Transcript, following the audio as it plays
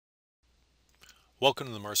Welcome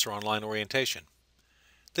to the Mercer Online Orientation.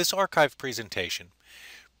 This archive presentation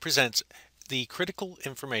presents the critical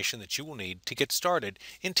information that you will need to get started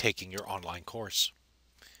in taking your online course.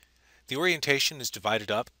 The orientation is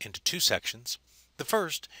divided up into two sections. The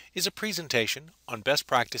first is a presentation on best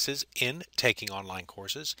practices in taking online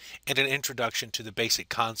courses and an introduction to the basic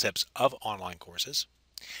concepts of online courses.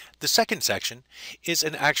 The second section is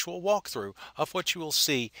an actual walkthrough of what you will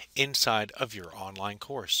see inside of your online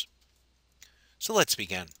course. So let's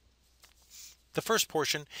begin. The first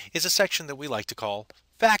portion is a section that we like to call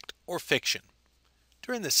Fact or Fiction.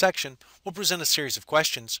 During this section, we'll present a series of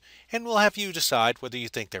questions and we'll have you decide whether you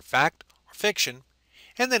think they're fact or fiction,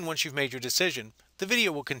 and then once you've made your decision, the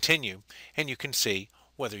video will continue and you can see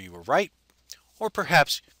whether you were right or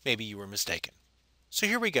perhaps maybe you were mistaken. So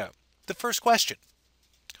here we go. The first question.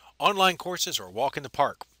 Online courses are a walk in the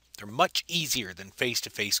park. They're much easier than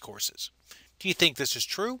face-to-face courses. Do you think this is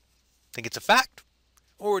true? Think it's a fact?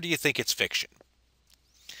 Or do you think it's fiction?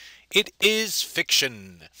 It is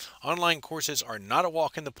fiction. Online courses are not a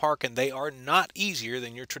walk in the park and they are not easier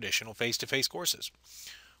than your traditional face-to-face courses.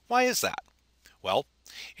 Why is that? Well,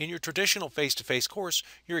 in your traditional face-to-face course,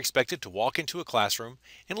 you're expected to walk into a classroom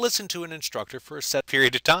and listen to an instructor for a set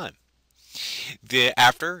period of time.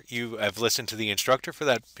 After you have listened to the instructor for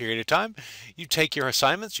that period of time, you take your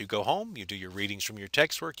assignments, you go home, you do your readings from your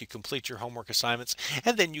text work, you complete your homework assignments,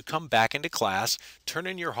 and then you come back into class, turn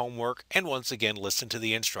in your homework, and once again listen to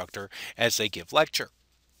the instructor as they give lecture.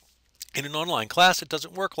 In an online class, it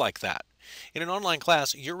doesn't work like that. In an online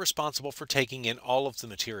class, you're responsible for taking in all of the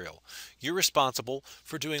material. You're responsible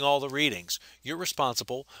for doing all the readings. You're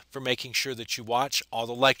responsible for making sure that you watch all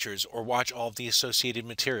the lectures or watch all of the associated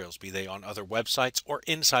materials, be they on other websites or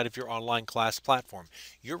inside of your online class platform.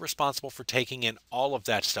 You're responsible for taking in all of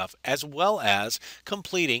that stuff as well as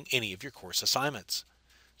completing any of your course assignments.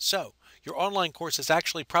 So, your online course is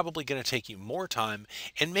actually probably going to take you more time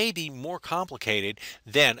and may be more complicated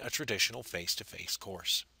than a traditional face-to-face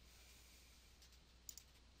course.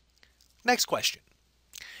 Next question.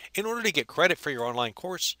 In order to get credit for your online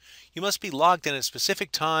course, you must be logged in at a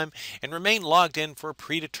specific time and remain logged in for a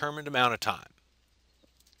predetermined amount of time.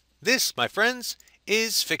 This, my friends,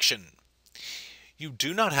 is fiction. You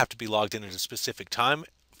do not have to be logged in at a specific time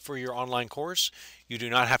for your online course. You do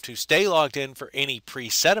not have to stay logged in for any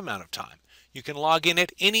preset amount of time. You can log in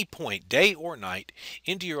at any point, day or night,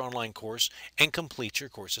 into your online course and complete your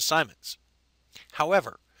course assignments.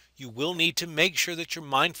 However, you will need to make sure that you're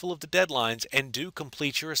mindful of the deadlines and do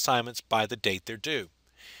complete your assignments by the date they're due.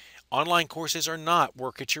 Online courses are not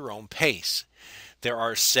work at your own pace. There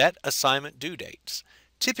are set assignment due dates.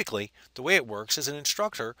 Typically, the way it works is an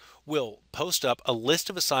instructor will post up a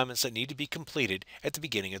list of assignments that need to be completed at the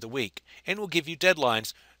beginning of the week and will give you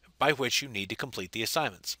deadlines by which you need to complete the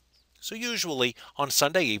assignments. So usually on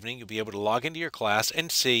Sunday evening you'll be able to log into your class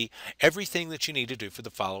and see everything that you need to do for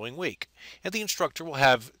the following week. And the instructor will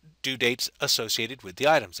have due dates associated with the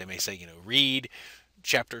items. They may say, read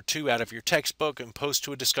chapter 2 out of your textbook and post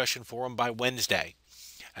to a discussion forum by Wednesday.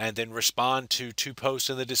 And then respond to 2 posts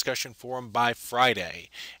in the discussion forum by Friday,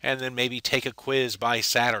 and then maybe take a quiz by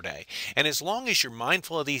Saturday. And as long as you're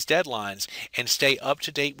mindful of these deadlines and stay up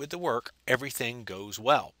to date with the work, everything goes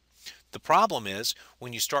well. The problem is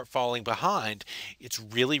when you start falling behind, it's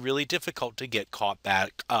really difficult to get caught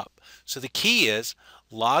back up. So the key is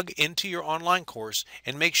log into your online course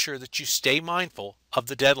and make sure that you stay mindful of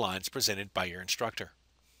the deadlines presented by your instructor.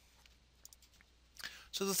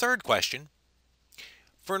 So the third question.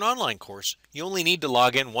 For an online course, you only need to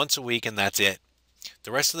log in once a week and that's it.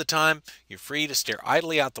 The rest of the time, you're free to stare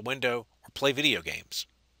idly out the window or play video games.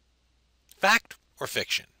 Fact or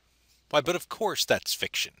fiction? Why, but of course that's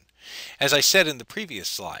fiction. As I said in the previous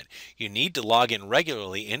slide, you need to log in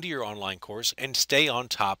regularly into your online course and stay on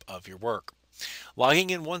top of your work.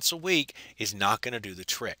 Logging in once a week is not going to do the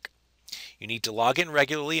trick. You need to log in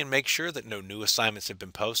regularly and make sure that no new assignments have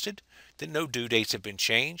been posted, that no due dates have been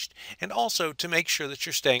changed, and also to make sure that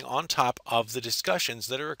you're staying on top of the discussions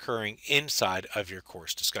that are occurring inside of your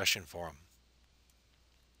course discussion forum.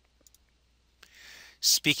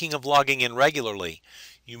 Speaking of logging in regularly,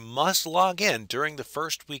 you must log in during the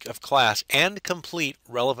first week of class and complete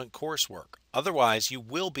relevant coursework. Otherwise, you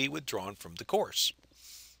will be withdrawn from the course.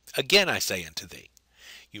 Again, I say unto thee,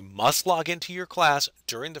 you must log into your class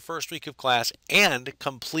during the first week of class and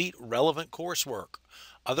complete relevant coursework.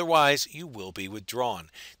 Otherwise, you will be withdrawn.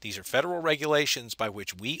 These are federal regulations by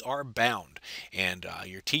which we are bound, and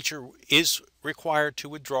your teacher is required to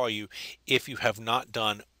withdraw you if you have not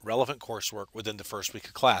done relevant coursework within the first week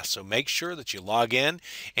of class. So make sure that you log in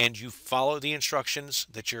and you follow the instructions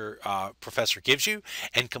that your professor gives you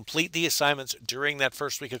and complete the assignments during that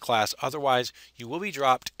first week of class. Otherwise, you will be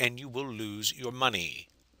dropped and you will lose your money.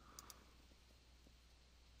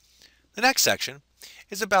 The next section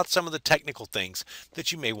is about some of the technical things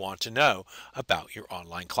that you may want to know about your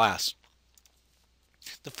online class.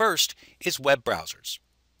 The first is web browsers.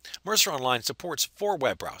 MercerOnline supports 4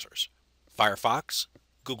 web browsers: Firefox,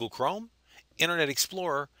 Google Chrome, Internet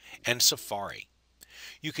Explorer, and Safari.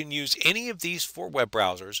 You can use any of these 4 web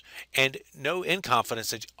browsers and know in confidence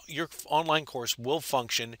that your online course will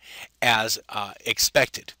function as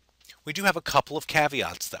expected. We do have a couple of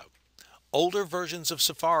caveats though. Older versions of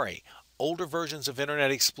Safari, older versions of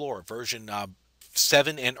Internet Explorer, version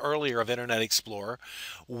 7 and earlier of Internet Explorer,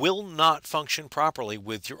 will not function properly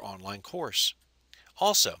with your online course.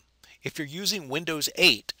 Also, if you're using Windows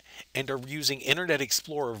 8 and are using Internet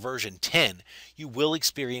Explorer version 10, you will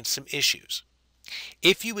experience some issues.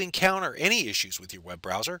 If you encounter any issues with your web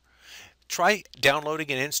browser, try downloading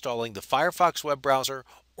and installing the Firefox web browser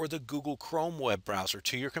or the Google Chrome web browser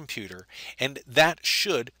to your computer, and that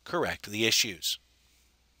should correct the issues.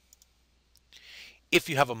 If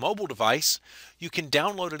you have a mobile device, you can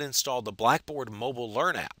download and install the Blackboard Mobile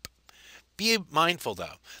Learn app. Be mindful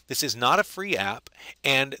though, this is not a free app,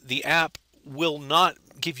 and the app will not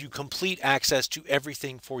give you complete access to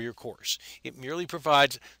everything for your course. It merely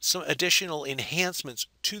provides some additional enhancements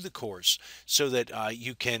to the course so that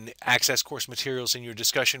you can access course materials in your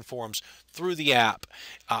discussion forums through the app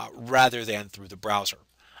rather than through the browser.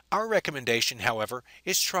 Our recommendation, however,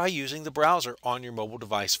 is try using the browser on your mobile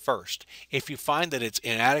device first. If you find that it's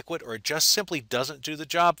inadequate or it just simply doesn't do the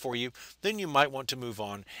job for you, then you might want to move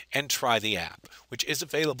on and try the app, which is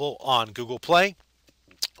available on Google Play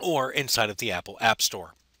or inside of the Apple App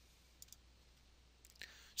Store.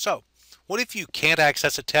 So, what if you can't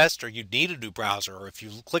access a test, or you need a new browser, or if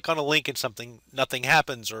you click on a link and nothing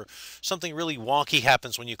happens, or something really wonky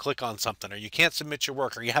happens when you click on something, or you can't submit your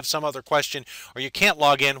work, or you have some other question, or you can't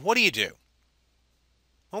log in? What do you do?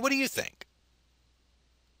 Well, what do you think?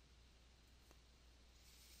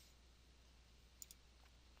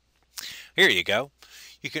 Here you go.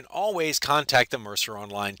 You can always contact the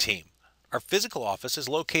MercerOnline team. Our physical office is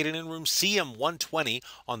located in room CM120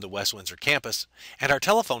 on the West Windsor campus, and our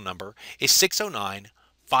telephone number is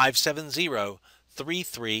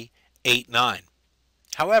 609-570-3389.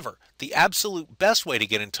 However, the absolute best way to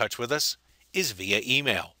get in touch with us is via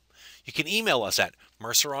email. You can email us at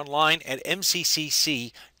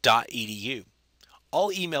merceronline@mccc.edu. All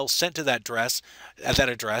emails sent to that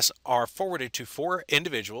address are forwarded to 4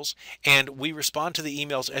 individuals, and we respond to the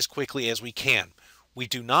emails as quickly as we can. We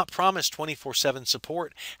do not promise 24/7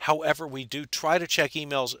 support. However, we do try to check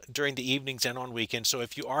emails during the evenings and on weekends. So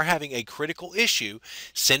if you are having a critical issue,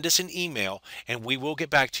 send us an email and we will get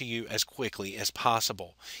back to you as quickly as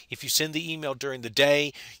possible. If you send the email during the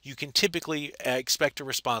day, you can typically expect a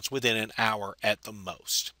response within an hour at the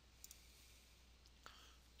most.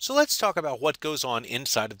 So let's talk about what goes on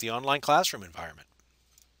inside of the online classroom environment.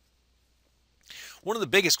 One of the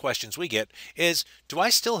biggest questions we get is, do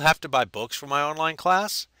I still have to buy books for my online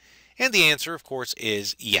class? And the answer, of course,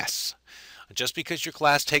 is yes. Just because your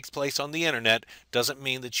class takes place on the internet doesn't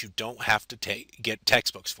mean that you don't have to get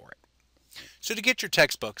textbooks for it. So to get your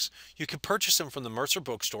textbooks, you can purchase them from the Mercer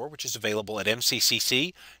Bookstore, which is available at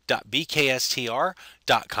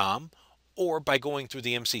mccc.bkstr.com, or by going through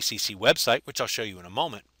the MCCC website, which I'll show you in a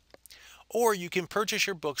moment. Or you can purchase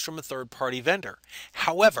your books from a third-party vendor.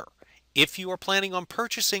 However, if you are planning on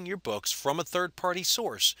purchasing your books from a third-party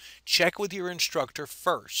source, check with your instructor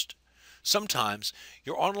first. Sometimes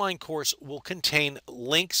your online course will contain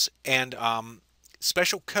links and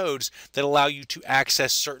special codes that allow you to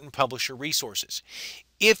access certain publisher resources.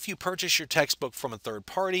 If you purchase your textbook from a third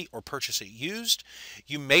party or purchase it used,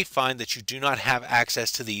 you may find that you do not have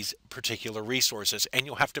access to these particular resources, and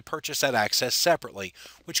you'll have to purchase that access separately,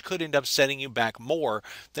 which could end up setting you back more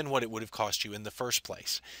than what it would have cost you in the first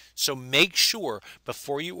place. So make sure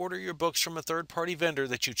before you order your books from a third party vendor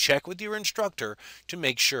that you check with your instructor to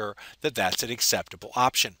make sure that that's an acceptable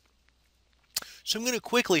option. So I'm going to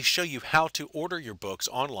quickly show you how to order your books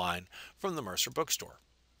online from the Mercer Bookstore.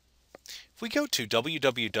 If we go to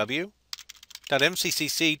www.mccc.edu,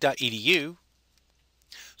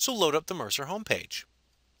 so load up the Mercer homepage.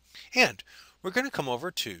 And we're going to come over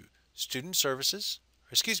to Student Services,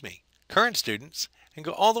 Current Students, and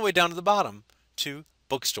go all the way down to the bottom to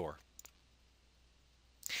Bookstore.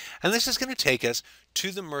 And this is going to take us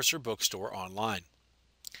to the Mercer Bookstore online.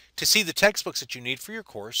 To see the textbooks that you need for your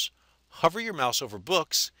course, hover your mouse over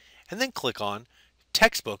Books and then click on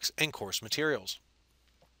Textbooks and Course Materials.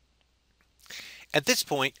 At this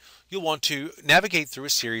point, you'll want to navigate through a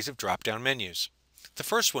series of drop-down menus. The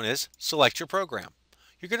first one is Select Your Program.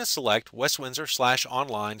 You're going to select West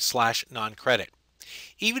Windsor/online/non-credit.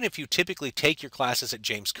 Even if you typically take your classes at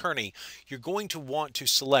James Kearney, you're going to want to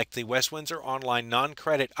select the West Windsor Online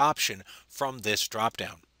non-credit option from this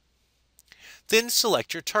drop-down. Then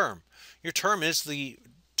select your term. Your term is the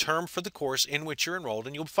term for the course in which you're enrolled,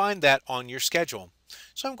 and you'll find that on your schedule.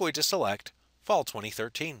 So I'm going to select Fall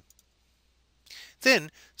 2013.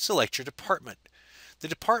 Then select your department. The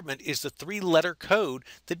department is the three-letter code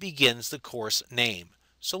that begins the course name.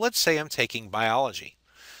 So let's say I'm taking biology.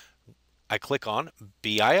 I click on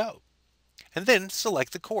BIO and then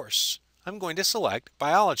select the course. I'm going to select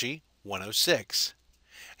Biology 106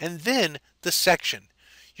 and then the section.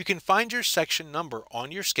 You can find your section number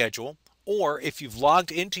on your schedule, or if you've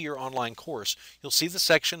logged into your online course, you'll see the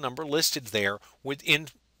section number listed there within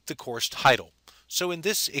the course title. So in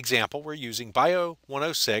this example, we're using Bio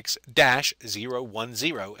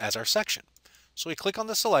 106-010 as our section. So we click on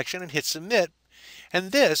the selection and hit Submit,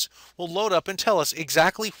 and this will load up and tell us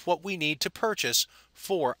exactly what we need to purchase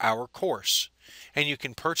for our course. And you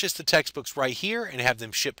can purchase the textbooks right here and have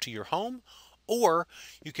them shipped to your home, or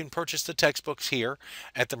you can purchase the textbooks here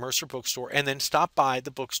at the Mercer Bookstore and then stop by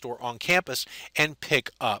the bookstore on campus and pick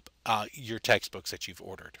up your textbooks that you've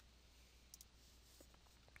ordered.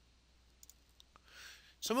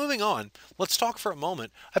 So moving on, let's talk for a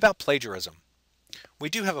moment about plagiarism. We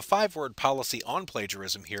do have a 5-word policy on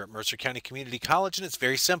plagiarism here at Mercer County Community College, and it's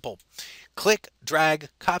very simple. Click, drag,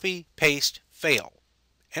 copy, paste, fail.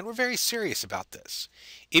 And we're very serious about this.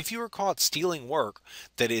 If you are caught stealing work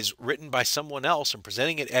that is written by someone else and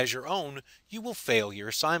presenting it as your own, you will fail your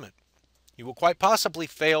assignment. You will quite possibly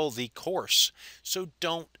fail the course, so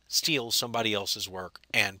don't steal somebody else's work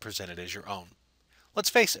and present it as your own. Let's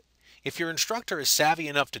face it. If your instructor is savvy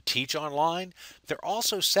enough to teach online, they're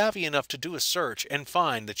also savvy enough to do a search and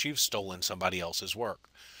find that you've stolen somebody else's work.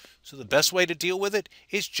 So the best way to deal with it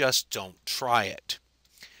is just don't try it.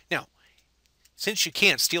 Now, since you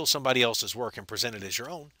can't steal somebody else's work and present it as your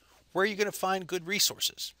own, where are you going to find good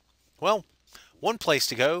resources? Well, one place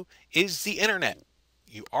to go is the internet.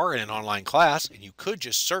 You are in an online class and you could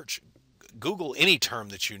just Google any term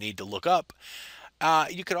that you need to look up.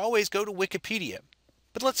 You could always go to Wikipedia.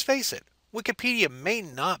 But let's face it, Wikipedia may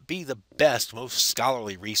not be the best, most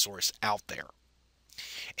scholarly resource out there.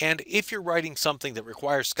 And if you're writing something that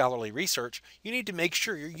requires scholarly research, you need to make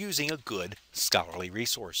sure you're using a good scholarly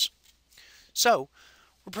resource. So,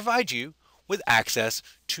 we provide you with access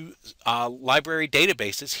to library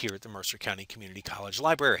databases here at the Mercer County Community College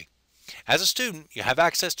Library. As a student, you have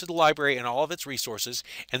access to the library and all of its resources,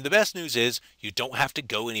 and the best news is you don't have to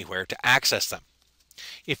go anywhere to access them.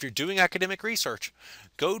 If you're doing academic research,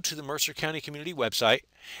 go to the Mercer County Community website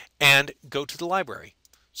and go to the library.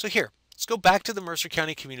 So here, let's go back to the Mercer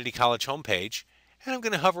County Community College homepage, and I'm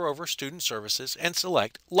going to hover over Student Services and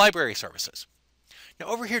select Library Services. Now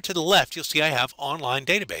over here to the left, you'll see I have online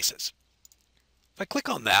databases. If I click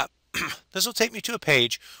on that, this will take me to a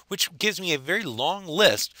page which gives me a very long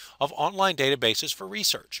list of online databases for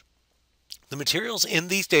research. The materials in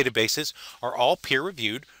these databases are all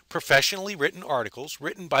peer-reviewed, professionally written articles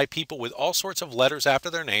written by people with all sorts of letters after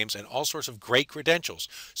their names and all sorts of great credentials,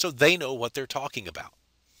 so they know what they're talking about.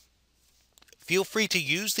 Feel free to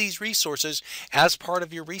use these resources as part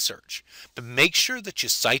of your research, but make sure that you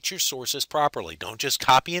cite your sources properly. Don't just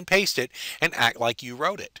copy and paste it and act like you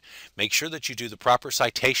wrote it. Make sure that you do the proper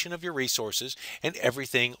citation of your resources and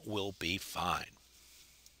everything will be fine.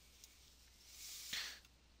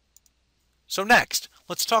 So next,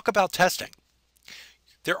 let's talk about testing.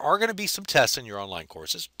 There are going to be some tests in your online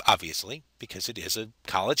courses, obviously, because it is a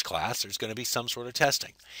college class, there's going to be some sort of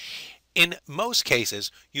testing. In most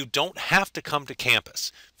cases, you don't have to come to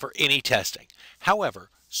campus for any testing. However,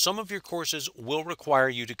 some of your courses will require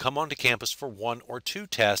you to come onto campus for 1 or 2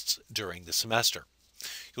 tests during the semester.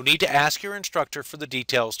 You'll need to ask your instructor for the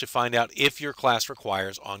details to find out if your class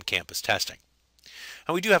requires on-campus testing.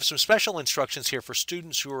 And we do have some special instructions here for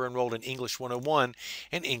students who are enrolled in English 101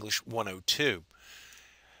 and English 102.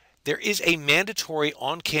 There is a mandatory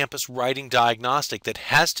on-campus writing diagnostic that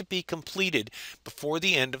has to be completed before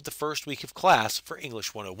the end of the first week of class for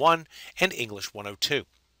English 101 and English 102.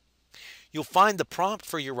 You'll find the prompt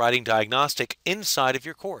for your writing diagnostic inside of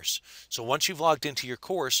your course. So once you've logged into your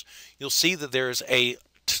course, you'll see that there's a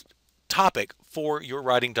topic for your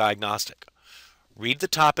writing diagnostic. Read the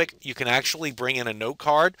topic. You can actually bring in a note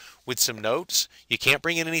card with some notes. You can't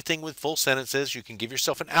bring in anything with full sentences. You can give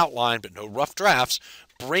yourself an outline, but no rough drafts.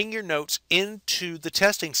 Bring your notes into the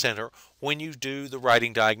testing center when you do the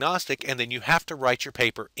writing diagnostic, and then you have to write your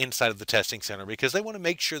paper inside of the testing center because they want to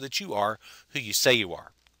make sure that you are who you say you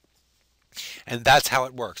are. And that's how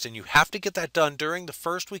it works. And you have to get that done during the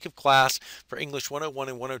first week of class for English 101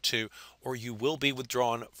 and 102, or you will be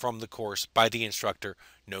withdrawn from the course by the instructor,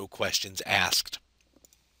 no questions asked.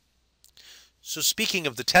 So speaking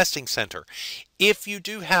of the testing center, if you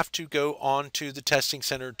do have to go on to the testing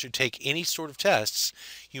center to take any sort of tests,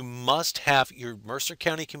 you must have your Mercer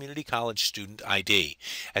County Community College student ID.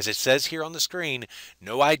 As it says here on the screen,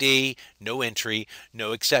 no ID, no entry,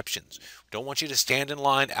 no exceptions. Don't want you to stand in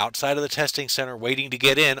line outside of the testing center waiting to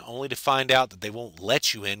get in, only to find out that they won't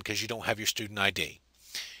let you in because you don't have your student ID.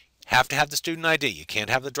 Have to have the student ID. You can't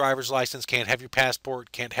have the driver's license, can't have your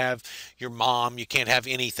passport, can't have your mom, you can't have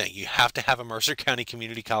anything. You have to have a Mercer County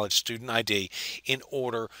Community College student ID in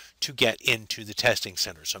order to get into the testing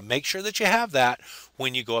center. So make sure that you have that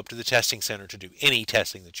when you go up to the testing center to do any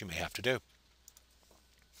testing that you may have to do.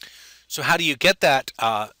 So how do you get that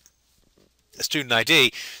student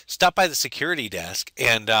ID? Stop by the security desk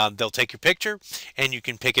and they'll take your picture and you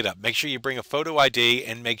can pick it up. Make sure you bring a photo ID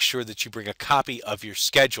and make sure that you bring a copy of your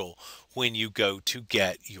schedule when you go to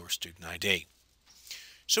get your student ID.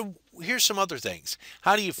 So here's some other things.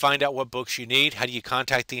 How do you find out what books you need? How do you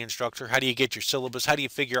contact the instructor? How do you get your syllabus? How do you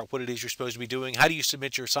figure out what it is you're supposed to be doing? How do you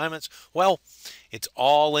submit your assignments? Well, it's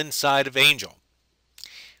all inside of Angel,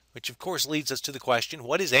 which of course leads us to the question,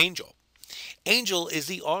 what is Angel? Angel is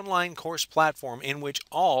the online course platform in which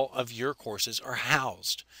all of your courses are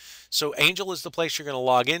housed. So Angel is the place you're going to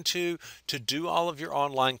log into to do all of your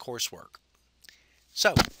online coursework.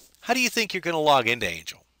 So how do you think you're going to log into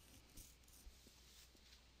Angel?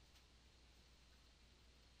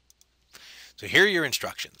 So here are your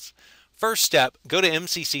instructions. First step, go to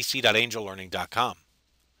mccc.angellearning.com.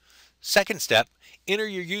 Second step, enter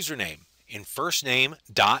your username in first name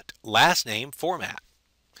dot last name format.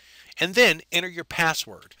 And then enter your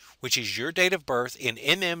password, which is your date of birth in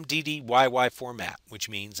MMDDYY format, which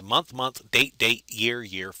means month, month, date, date, year,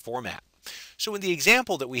 year format. So in the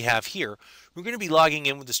example that we have here, we're going to be logging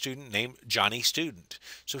in with a student named Johnny Student.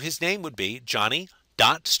 So his name would be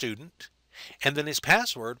Johnny.student, and then his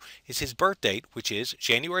password is his birth date, which is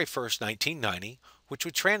January 1st, 1990, which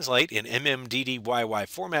would translate in MMDDYY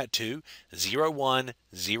format to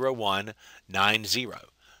 010190.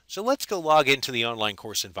 So let's go log into the online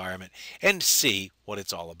course environment and see what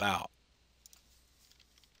it's all about.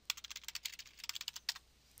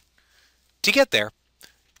 To get there,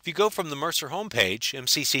 if you go from the Mercer homepage,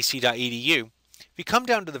 mccc.edu, if you come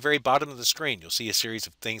down to the very bottom of the screen, you'll see a series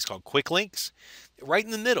of things called quick links. Right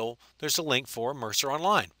in the middle, there's a link for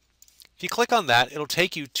MercerOnline. If you click on that, it'll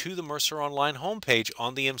take you to the MercerOnline homepage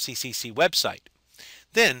on the MCCC website.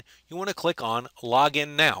 Then you want to click on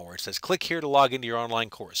Login Now, where it says click here to log into your online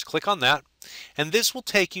course. Click on that, and this will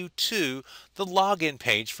take you to the login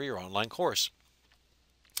page for your online course.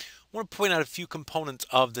 I want to point out a few components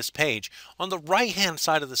of this page. On the right-hand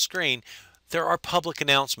side of the screen, there are public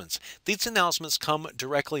announcements. These announcements come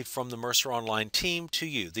directly from the MercerOnline team to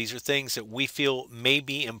you. These are things that we feel may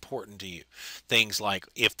be important to you. Things like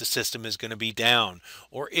if the system is going to be down,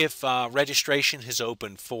 or if registration has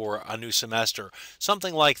opened for a new semester,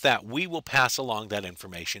 something like that. We will pass along that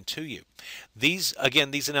information to you. These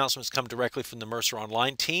announcements come directly from the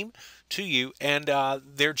MercerOnline team to you, and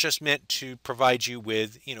they're just meant to provide you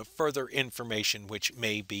with further information which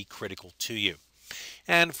may be critical to you.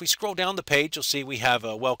 And if we scroll down the page, you'll see we have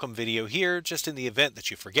a welcome video here. Just in the event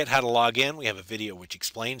that you forget how to log in, we have a video which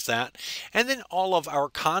explains that. And then all of our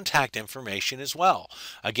contact information as well.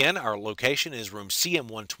 Again, our location is room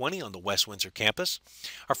CM120 on the West Windsor campus.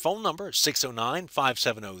 Our phone number is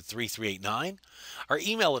 609-570-3389. Our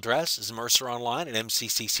email address is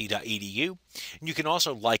merceronline@mccc.edu. And you can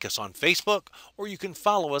also like us on Facebook, or you can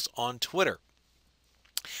follow us on Twitter.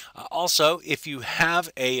 Also, if you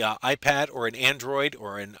have a iPad or an Android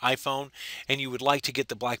or an iPhone and you would like to get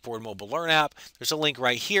the Blackboard Mobile Learn app, there's a link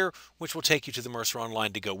right here which will take you to the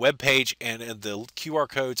MercerOnline to Go webpage, and the QR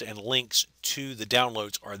codes and links to the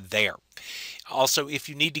downloads are there. Also, if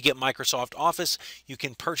you need to get Microsoft Office, you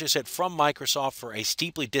can purchase it from Microsoft for a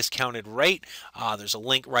steeply discounted rate. There's a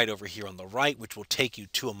link right over here on the right which will take you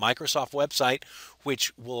to a Microsoft website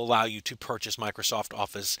which will allow you to purchase Microsoft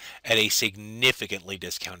Office at a significantly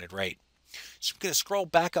discounted rate. So I'm going to scroll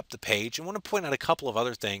back up the page and want to point out a couple of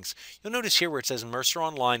other things. You'll notice here where it says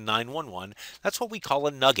MercerOnline 911, that's what we call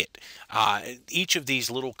a nugget. Each of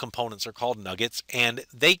these little components are called nuggets, and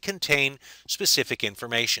they contain specific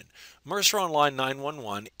information. MercerOnline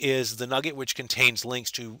 911 is the nugget which contains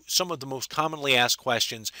links to some of the most commonly asked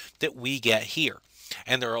questions that we get here.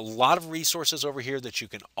 And there are a lot of resources over here that you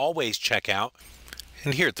can always check out.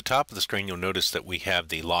 And here at the top of the screen, you'll notice that we have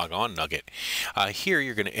the log on nugget. Here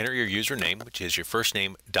you're going to enter your username, which is your first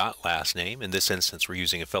name dot last name. In this instance, we're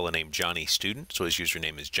using a fellow named Johnny Student, so his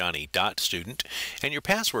username is Johnny.student. And your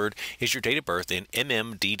password is your date of birth in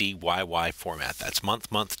MMDDYY format. That's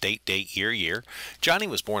month, date, year. Johnny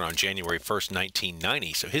was born on January 1st,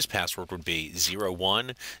 1990, so his password would be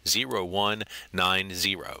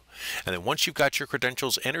 010190. And then once you've got your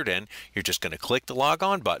credentials entered in, you're just going to click the log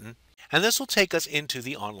on button, and this will take us into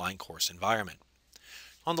the online course environment.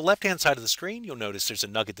 On the left-hand side of the screen, you'll notice there's a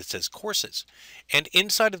nugget that says Courses, and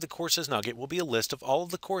inside of the Courses nugget will be a list of all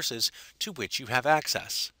of the courses to which you have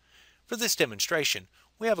access. For this demonstration,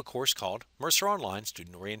 we have a course called MercerOnline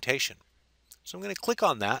Student Orientation. So I'm going to click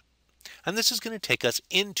on that, and this is going to take us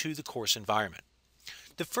into the course environment.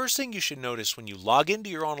 The first thing you should notice when you log into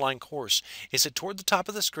your online course is that toward the top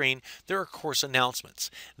of the screen there are course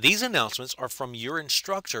announcements. These announcements are from your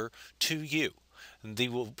instructor to you. They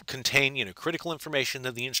will contain critical information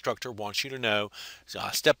that the instructor wants you to know,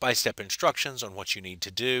 step-by-step instructions on what you need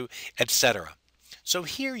to do, etc. So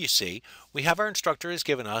here you see we have our instructor has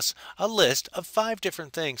given us a list of 5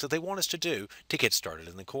 different things that they want us to do to get started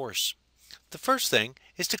in the course. The first thing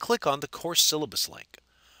is to click on the course syllabus link.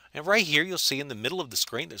 And right here you'll see in the middle of the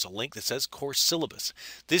screen there's a link that says Course Syllabus.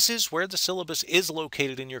 This is where the syllabus is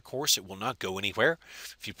located in your course. It will not go anywhere.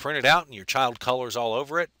 If you print it out and your child colors all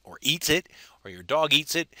over it, or eats it, or your dog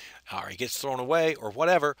eats it, or it gets thrown away, or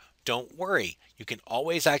whatever, don't worry. You can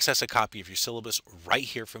always access a copy of your syllabus right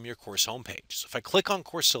here from your course homepage. So if I click on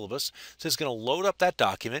Course Syllabus, it's going to load up that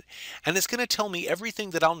document, and it's going to tell me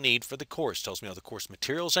everything that I'll need for the course. It tells me all the course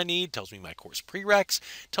materials I need, tells me my course prereqs,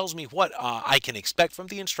 tells me what I can expect from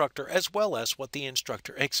the instructor, as well as what the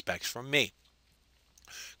instructor expects from me.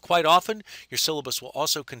 Quite often, your syllabus will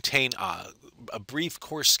also contain a brief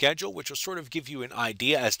course schedule, which will sort of give you an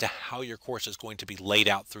idea as to how your course is going to be laid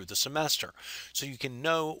out through the semester, so you can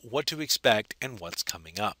know what to expect and what's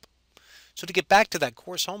coming up. So to get back to that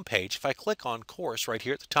course homepage, if I click on Course right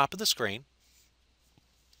here at the top of the screen,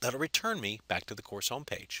 that'll return me back to the course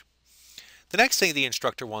homepage. The next thing the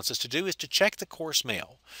instructor wants us to do is to check the course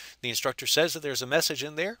mail. The instructor says that there's a message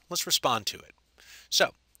in there. Let's respond to it. So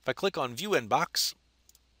if I click on View Inbox,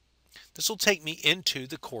 this will take me into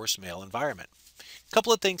the course mail environment. A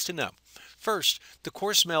couple of things to know. First, the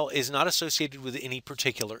course mail is not associated with any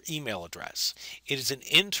particular email address. It is an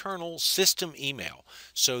internal system email,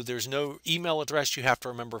 so there's no email address you have to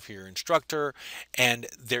remember for your instructor, and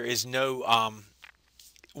there is no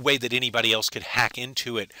way that anybody else could hack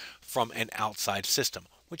into it from an outside system,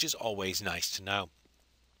 which is always nice to know.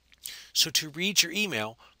 So to read your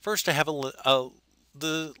email, first I have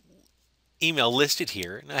the email listed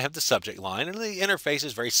here, and I have the subject line, and the interface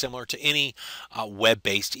is very similar to any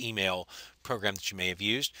web-based email program that you may have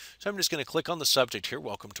used. So I'm just going to click on the subject here,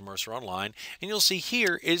 Welcome to MercerOnline, and you'll see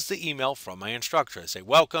here is the email from my instructor. I say,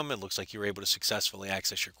 welcome, it looks like you were able to successfully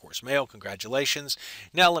access your course mail, congratulations.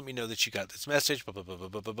 Now let me know that you got this message, blah, blah, blah, blah,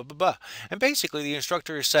 blah, blah, blah, blah. And basically the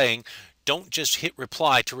instructor is saying, don't just hit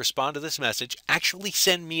reply to respond to this message, actually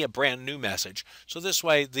send me a brand new message. So this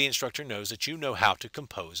way the instructor knows that you know how to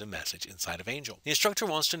compose a message inside of Angel. The instructor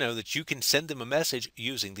wants to know that you can send them a message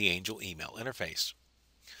using the Angel email interface.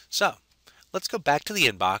 So let's go back to the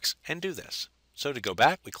inbox and do this. So to go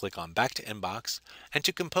back, we click on Back to Inbox, and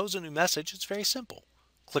to compose a new message, it's very simple.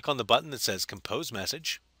 Click on the button that says Compose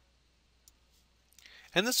Message,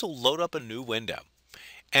 and this will load up a new window.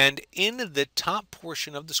 And in the top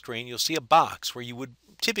portion of the screen, you'll see a box where you would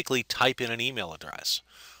typically type in an email address.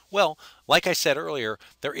 Well, like I said earlier,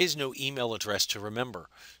 there is no email address to remember,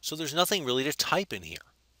 so there's nothing really to type in here.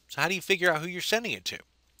 So how do you figure out who you're sending it to?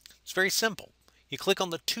 It's very simple. You click on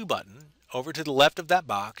the To button over to the left of that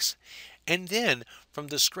box, and then from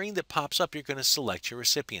the screen that pops up, you're going to select your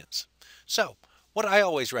recipients. So what I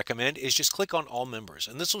always recommend is just click on All Members,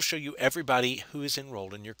 and this will show you everybody who is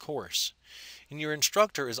enrolled in your course. And your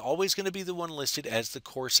instructor is always going to be the one listed as the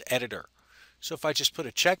course editor. So if I just put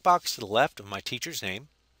a checkbox to the left of my teacher's name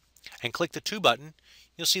and click the To button,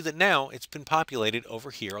 you'll see that now it's been populated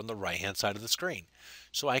over here on the right-hand side of the screen.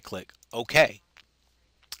 So I click OK.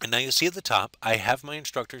 And now you'll see at the top, I have my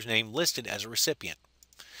instructor's name listed as a recipient.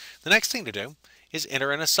 The next thing to do is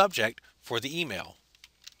enter in a subject for the email.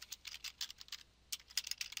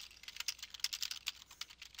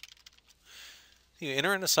 You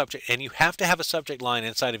enter in a subject, and you have to have a subject line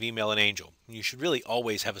inside of email and Angel. You should really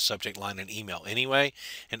always have a subject line in email anyway,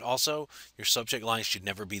 and also your subject line should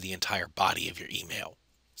never be the entire body of your email.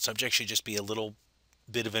 Subject should just be a little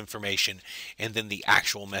bit of information, and then the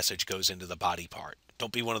actual message goes into the body part.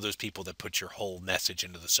 Don't be one of those people that put your whole message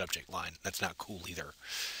into the subject line. That's not cool either.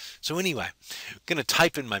 So anyway, I'm going to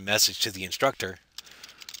type in my message to the instructor.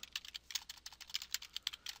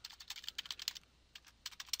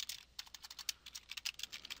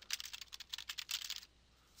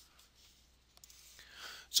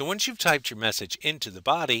 So once you've typed your message into the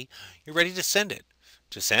body, you're ready to send it.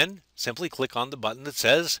 To send, simply click on the button that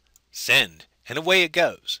says Send, and away it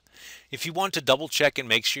goes. If you want to double check and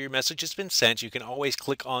make sure your message has been sent, you can always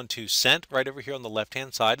click on to Sent right over here on the left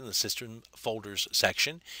hand side in the System Folders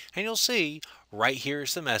section, and you'll see right here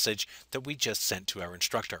is the message that we just sent to our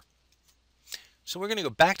instructor. So we're going to go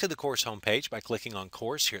back to the course homepage by clicking on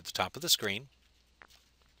Course here at the top of the screen.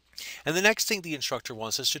 And the next thing the instructor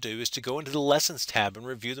wants us to do is to go into the Lessons tab and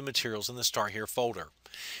review the materials in the Start Here folder.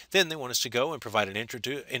 Then they want us to go and provide an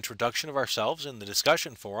introduction of ourselves in the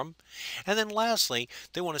discussion forum. And then lastly,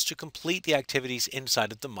 they want us to complete the activities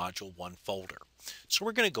inside of the Module 1 folder. So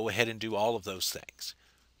we're going to go ahead and do all of those things.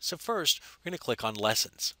 So first, we're going to click on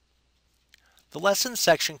Lessons. The Lessons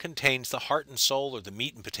section contains the heart and soul, or the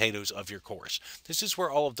meat and potatoes of your course. This is where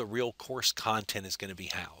all of the real course content is going to be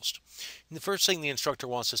housed. And the first thing the instructor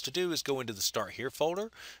wants us to do is go into the Start Here folder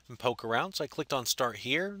and poke around. So I clicked on Start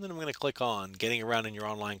Here, then I'm going to click on Getting Around in Your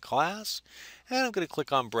Online Class, and I'm going to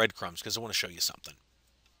click on Breadcrumbs because I want to show you something.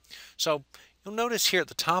 So you'll notice here at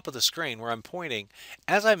the top of the screen where I'm pointing,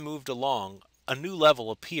 as I moved along, a new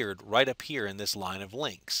level appeared right up here in this line of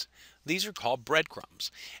links. These are called breadcrumbs,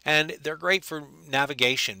 and they're great for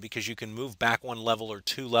navigation because you can move back one level or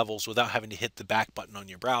two levels without having to hit the back button on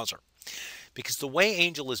your browser. Because the way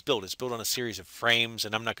Angel is built, it's built on a series of frames,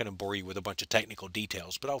 and I'm not going to bore you with a bunch of technical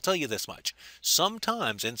details, but I'll tell you this much.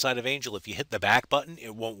 Sometimes inside of Angel, if you hit the back button,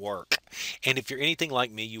 it won't work. And if you're anything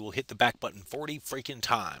like me, you will hit the back button 40 freaking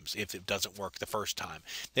times if it doesn't work the first time.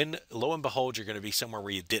 Then, lo and behold, you're going to be somewhere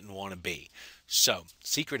where you didn't want to be. So,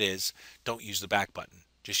 secret is, don't use the back button.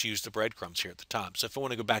 Just use the breadcrumbs here at the top. So if I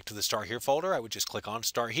want to go back to the Start Here folder, I would just click on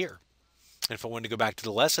Start Here. And if I wanted to go back to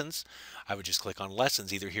the lessons, I would just click on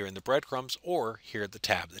Lessons, either here in the breadcrumbs or here at the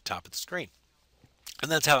tab at the top of the screen.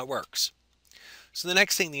 And that's how it works. So the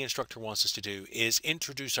next thing the instructor wants us to do is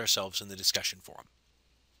introduce ourselves in the discussion forum.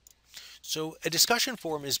 So a discussion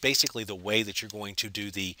forum is basically the way that you're going to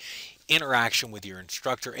do the interaction with your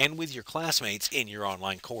instructor and with your classmates in your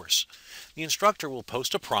online course. The instructor will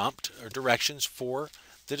post a prompt or directions for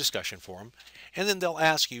the discussion forum, and then they'll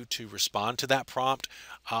ask you to respond to that prompt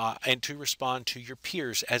and to respond to your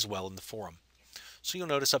peers as well in the forum. So you'll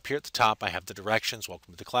notice up here at the top I have the directions: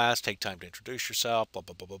 welcome to the class, take time to introduce yourself, blah,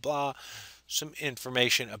 blah, blah, blah, blah. Some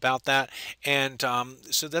information about that. And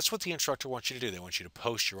so that's what the instructor wants you to do. They want you to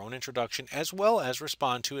post your own introduction as well as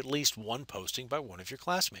respond to at least one posting by one of your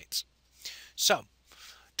classmates. So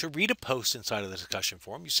to read a post inside of the discussion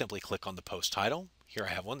forum, you simply click on the post title. Here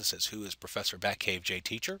I have one that says, "Who is Professor Batcave J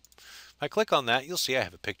Teacher?" If I click on that, you'll see I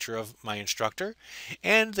have a picture of my instructor,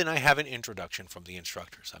 and then I have an introduction from the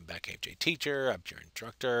instructors. I'm Batcave J Teacher, I'm your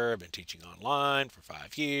instructor, I've been teaching online for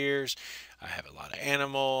 5 years. I have a lot of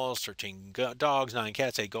animals, 13 dogs, 9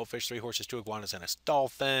 cats, 8 goldfish, 3 horses, 2 iguanas, and a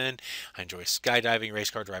dolphin. I enjoy skydiving, race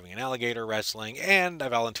car driving, an alligator, wrestling, and I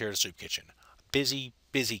volunteer at a soup kitchen.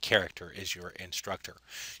 Busy character is your instructor.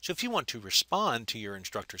 So if you want to respond to your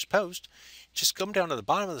instructor's post, just come down to the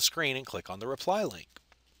bottom of the screen and click on the reply link.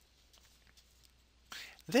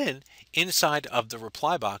 Then inside of the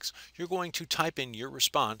reply box, you're going to type in your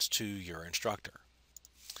response to your instructor.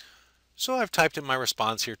 So I've typed in my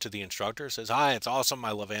response here to the instructor. It says, "Hi, it's awesome.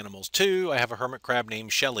 I love animals too. I have a hermit crab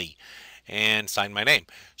named Shelly," and sign my name.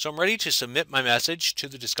 So I'm ready to submit my message to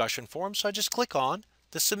the discussion forum. So I just click on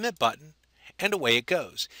the submit button, and away it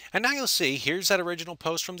goes. And now you'll see here's that original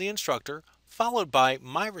post from the instructor, followed by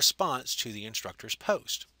my response to the instructor's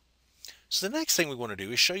post. So the next thing we want to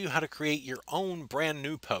do is show you how to create your own brand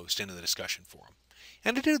new post into the discussion forum.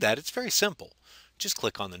 And to do that, it's very simple. Just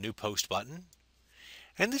click on the new post button,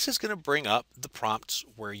 and this is going to bring up the prompts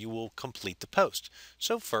where you will complete the post.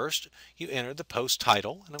 So first, you enter the post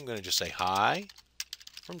title, and I'm going to just say, "Hi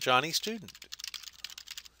from Johnny Student."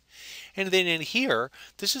 And then in here,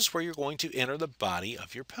 this is where you're going to enter the body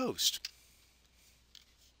of your post.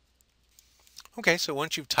 Okay, so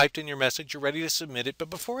once you've typed in your message, you're ready to submit it. But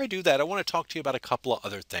before I do that, I want to talk to you about a couple of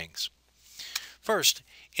other things. First,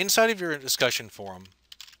 inside of your discussion forum,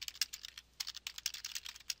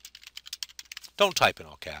 don't type in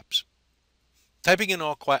all caps. Typing in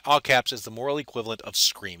all caps is the moral equivalent of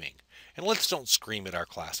screaming. And let's don't scream at our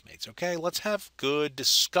classmates, okay? Let's have good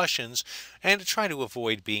discussions and try to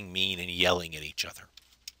avoid being mean and yelling at each other.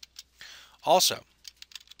 Also,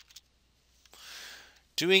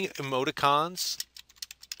 doing emoticons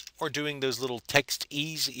or doing those little text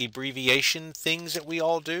ease abbreviation things that we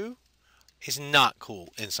all do is not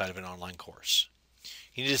cool inside of an online course.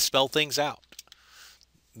 You need to spell things out.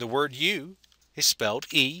 The word you is spelled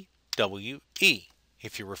E-W-E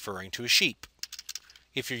if you're referring to a sheep.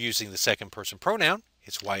 If you're using the second person pronoun,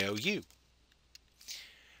 it's Y-O-U.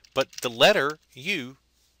 But the letter U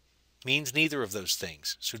means neither of those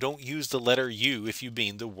things. So don't use the letter U if you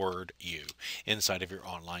mean the word you inside of your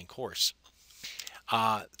online course.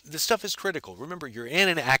 This stuff is critical. Remember, you're in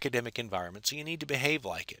an academic environment, so you need to behave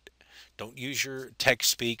like it. Don't use your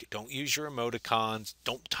text speak. Don't use your emoticons.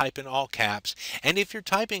 Don't type in all caps. And if you're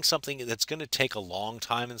typing something that's going to take a long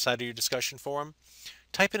time inside of your discussion forum,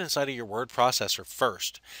 type it inside of your word processor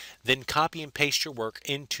first. Then copy and paste your work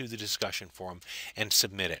into the discussion forum and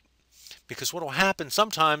submit it. Because what will happen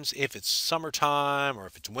sometimes, if it's summertime or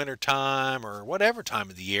if it's wintertime or whatever time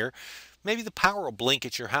of the year, maybe the power will blink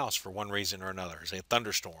at your house for one reason or another. Say a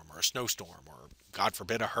thunderstorm or a snowstorm, or God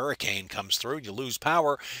forbid a hurricane comes through, you lose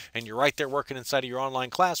power and you're right there working inside of your online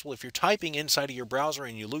class. Well, if you're typing inside of your browser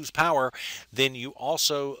and you lose power, then you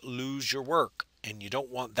also lose your work. And you don't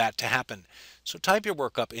want that to happen. So type your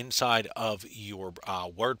work up inside of your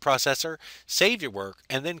word processor, save your work,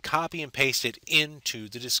 and then copy and paste it into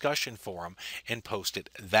the discussion forum and post it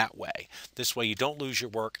that way. This way you don't lose your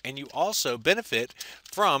work, and you also benefit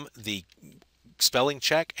from the spelling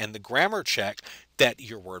check and the grammar check that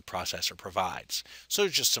your word processor provides. So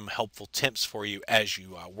just some helpful tips for you as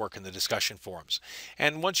you work in the discussion forums.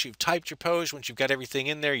 And once you've typed your post, once you've got everything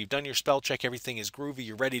in there, you've done your spell check, everything is groovy,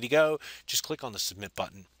 you're ready to go, just click on the submit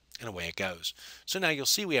button and away it goes. So now you'll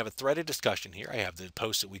see we have a threaded discussion here. I have the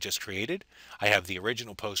post that we just created. I have the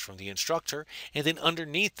original post from the instructor, and then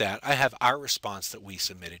underneath that I have our response that we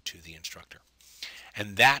submitted to the instructor.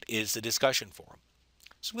 And that is the discussion forum.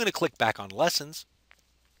 So I'm going to click back on lessons.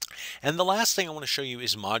 And the last thing I want to show you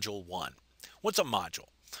is Module 1. What's a module?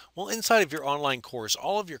 Well, inside of your online course,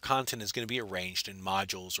 all of your content is going to be arranged in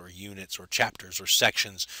modules or units or chapters or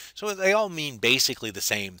sections. So they all mean basically the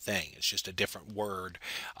same thing. It's just a different word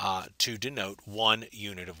to denote one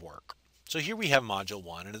unit of work. So here we have Module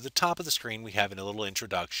 1, and at the top of the screen we have a little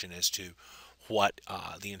introduction as to what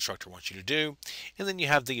the instructor wants you to do. And then you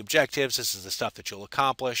have the objectives. This is the stuff that you'll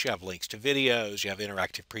accomplish. You have links to videos. You have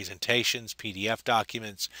interactive presentations, PDF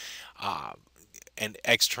documents, an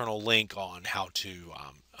external link on how to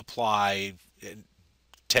apply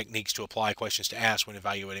techniques to apply, questions to ask when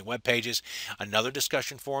evaluating web pages, another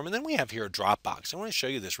discussion forum, and then we have here a Dropbox. I want to show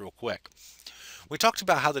you this real quick. We talked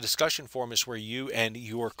about how the discussion forum is where you and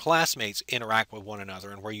your classmates interact with one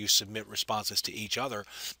another and where you submit responses to each other.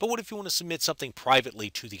 But what if you want to submit something privately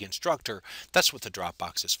to the instructor? That's what the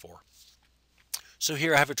Dropbox is for. So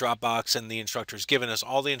here I have a Dropbox, and the instructor has given us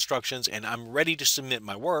all the instructions, and I'm ready to submit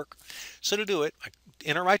my work. So to do it, I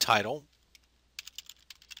enter my title,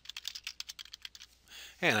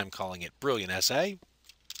 and I'm calling it Brilliant Essay.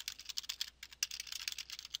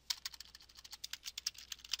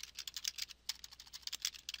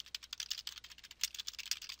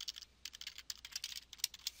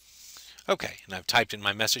 Okay, and I've typed in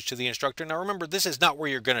my message to the instructor. Now remember, this is not where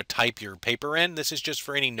you're going to type your paper in. This is just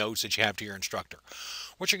for any notes that you have to your instructor.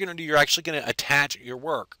 What you're going to do, you're actually going to attach your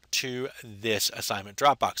work to this assignment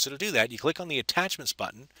Dropbox. So to do that, you click on the attachments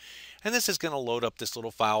button, and this is going to load up this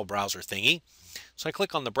little file browser thingy. So I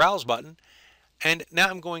click on the browse button, and now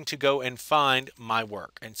I'm going to go and find my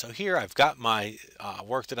work. And so here I've got my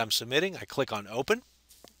work that I'm submitting. I click on open,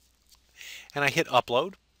 and I hit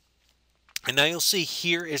upload. And now you'll see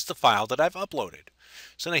here is the file that I've uploaded.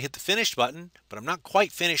 So then I hit the finished button, but I'm not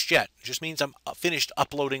quite finished yet. It just means I'm finished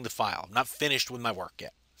uploading the file. I'm not finished with my work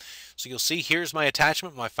yet. So you'll see here's my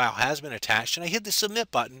attachment. My file has been attached, and I hit the submit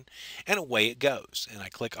button, and away it goes. And I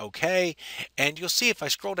click OK, and you'll see if I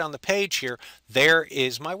scroll down the page here, there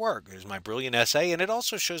is my work. There's my Brilliant Essay, and it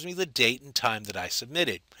also shows me the date and time that I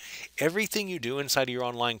submitted. Everything you do inside of your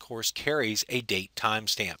online course carries a date time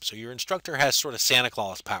stamp. So your instructor has sort of Santa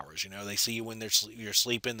Claus powers. You know, they see you when you're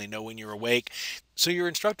sleeping, they know when you're awake. So your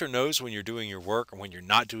instructor knows when you're doing your work and when you're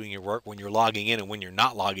not doing your work, when you're logging in and when you're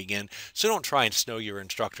not logging in. So don't try and snow your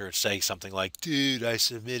instructor and say something like, dude, I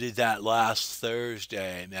submitted that last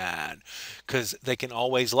Thursday, man. Because they can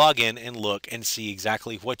always log in and look and see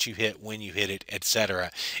exactly what you hit, when you hit it,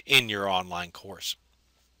 etc. in your online course.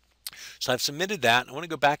 So I've submitted that. I want to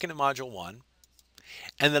go back into Module 1.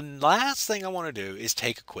 And the last thing I want to do is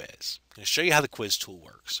take a quiz. I'm going to show you how the quiz tool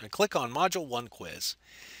works. I click on Module 1 Quiz,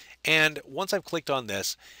 and once I've clicked on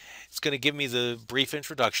this, it's going to give me the brief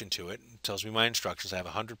introduction to it. It tells me my instructions. I have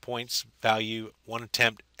 100 points, value, 1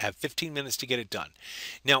 attempt, have 15 minutes to get it done.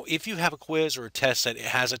 Now, if you have a quiz or a test that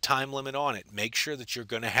has a time limit on it, make sure that you're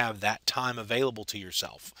going to have that time available to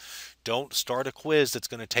yourself. Don't start a quiz that's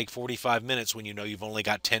going to take 45 minutes when you know you've only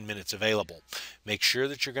got 10 minutes available. Make sure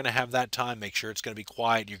that you're going to have that time. Make sure it's going to be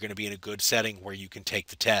quiet. You're going to be in a good setting where you can take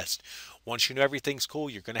the test. Once you know everything's cool,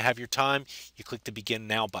 you're going to have your time. You click the Begin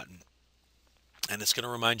Now button. And it's going to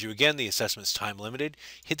remind you again, the assessment's time limited.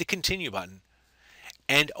 Hit the Continue button.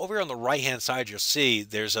 And over on the right-hand side, you'll see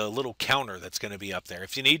there's a little counter that's going to be up there.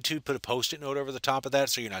 If you need to, put a Post-it note over the top of that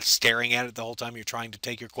so you're not staring at it the whole time you're trying to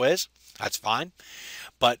take your quiz. That's fine.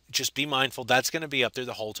 But just be mindful, that's going to be up there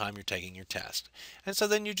the whole time you're taking your test. And so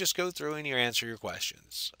then you just go through and you answer your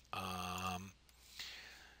questions.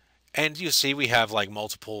 And you see we have like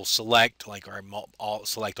multiple select, like our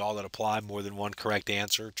select all that apply, more than one correct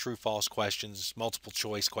answer, true false questions, multiple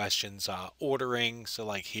choice questions, ordering. So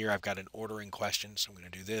like here I've got an ordering question, so I'm going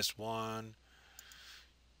to do this 1,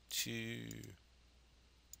 2,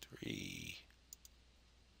 3,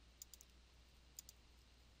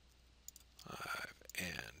 5,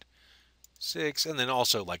 and 6, and then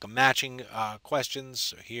also like a matching questions.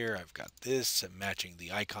 So here I've got this and matching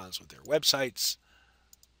the icons with their websites.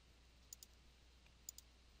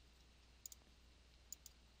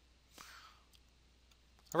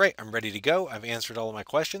 All right, I'm ready to go. I've answered all of my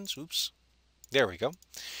questions. Oops. There we go.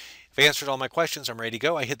 If I answered all my questions, I'm ready to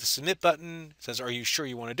go. I hit the Submit button. It says, are you sure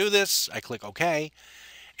you want to do this? I click OK.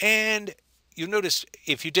 And you'll notice,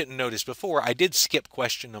 if you didn't notice before, I did skip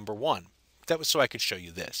question number 1. That was so I could show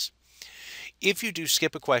you this. If you do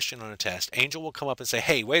skip a question on a test, Angel will come up and say,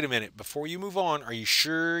 hey, wait a minute, before you move on, are you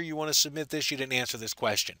sure you want to submit this? You didn't answer this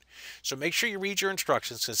question. So make sure you read your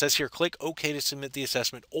instructions. It says here, click OK to submit the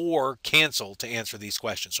assessment or cancel to answer these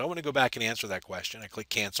questions. So I want to go back and answer that question. I click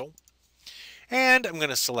cancel. And I'm going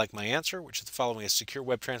to select my answer, which is following a secure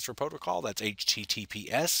web transfer protocol. That's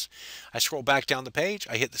HTTPS. I scroll back down the page.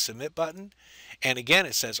 I hit the submit button. And again,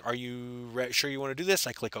 it says, are you sure you want to do this?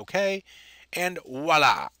 I click OK. And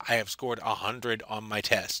voila, I have scored 100 on my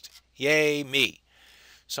test. Yay me.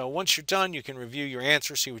 So once you're done, you can review your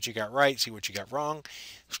answer, see what you got right, see what you got wrong.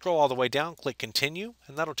 Scroll all the way down, click continue,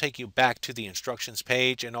 and that'll take you back to the instructions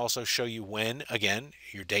page and also show you when, again,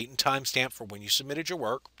 your date and time stamp for when you submitted your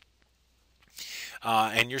work,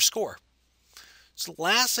 and your score. So the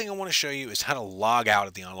last thing I want to show you is how to log out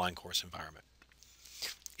of the online course environment.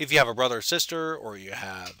 If you have a brother or sister, or you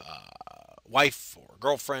have wife or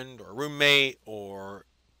girlfriend or roommate or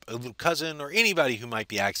a little cousin or anybody who might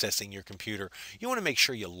be accessing your computer, you want to make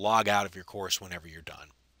sure you log out of your course whenever you're done.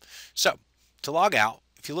 So to log out,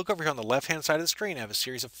 if you look over here on the left hand side of the screen, I have a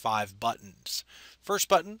series of 5 buttons. First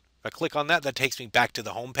button, if I click on that, that takes me back to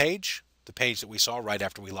the home page, the page that we saw right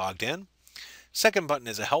after we logged in. Second button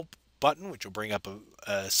is a help button, which will bring up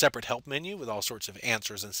a separate help menu with all sorts of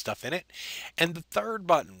answers and stuff in it. And the third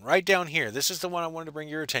button right down here, this is the one I wanted to bring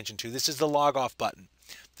your attention to. This is the log off button.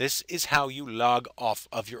 This is how you log off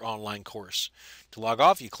of your online course. To log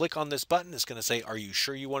off, you click on this button. It's going to say, are you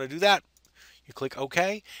sure you want to do that? You click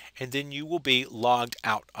OK, and then you will be logged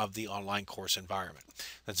out of the online course environment.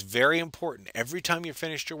 That's very important. Every time you've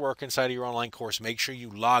finished your work inside of your online course, make sure you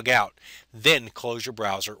log out, then close your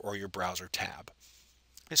browser or your browser tab.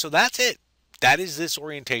 And so that's it. That is this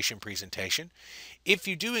orientation presentation. If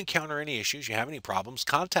you do encounter any issues, you have any problems,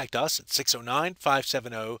 contact us at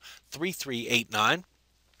 609-570-3389.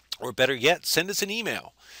 Or better yet, send us an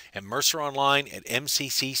email at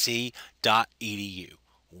merceronline@mccc.edu.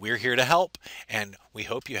 We're here to help, and we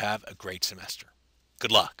hope you have a great semester.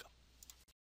 Good luck.